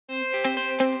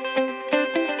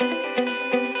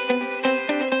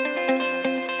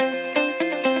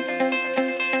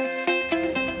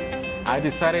I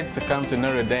decided to come to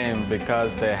Notre Dame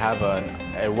because they have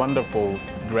a wonderful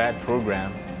grad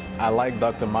program. I like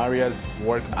Dr. Marya's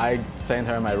work. I sent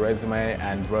her my resume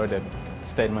and wrote a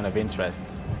statement of interest,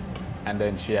 and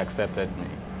then she accepted me.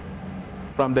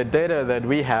 From the data that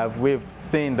we have, we've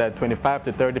seen that 25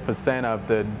 to 30% of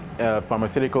the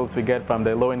pharmaceuticals we get from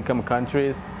the low-income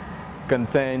countries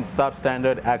contain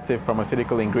substandard active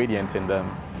pharmaceutical ingredients in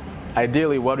them.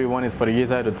 Ideally, what we want is for the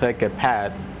user to take a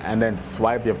pad and then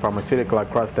swipe your pharmaceutical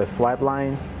across the swipe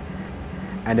line,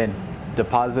 and then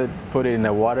deposit, put it in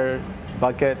a water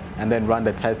bucket, and then run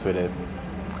the test with it.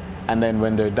 And then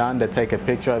when they're done, they take a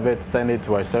picture of it, send it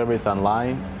to our service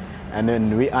online, and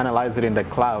then we analyze it in the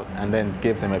cloud and then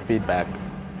give them a feedback.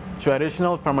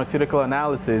 Traditional pharmaceutical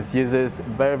analysis uses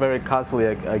very, very costly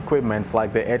equipments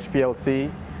like the HPLC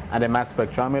and the mass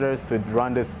spectrometers to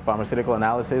run this pharmaceutical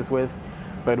analysis with.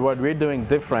 But what we're doing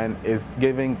different is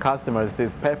giving customers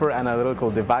these paper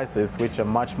analytical devices, which are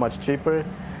much, much cheaper,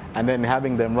 and then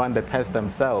having them run the test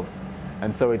themselves.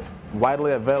 And so it's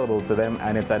widely available to them,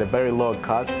 and it's at a very low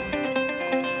cost.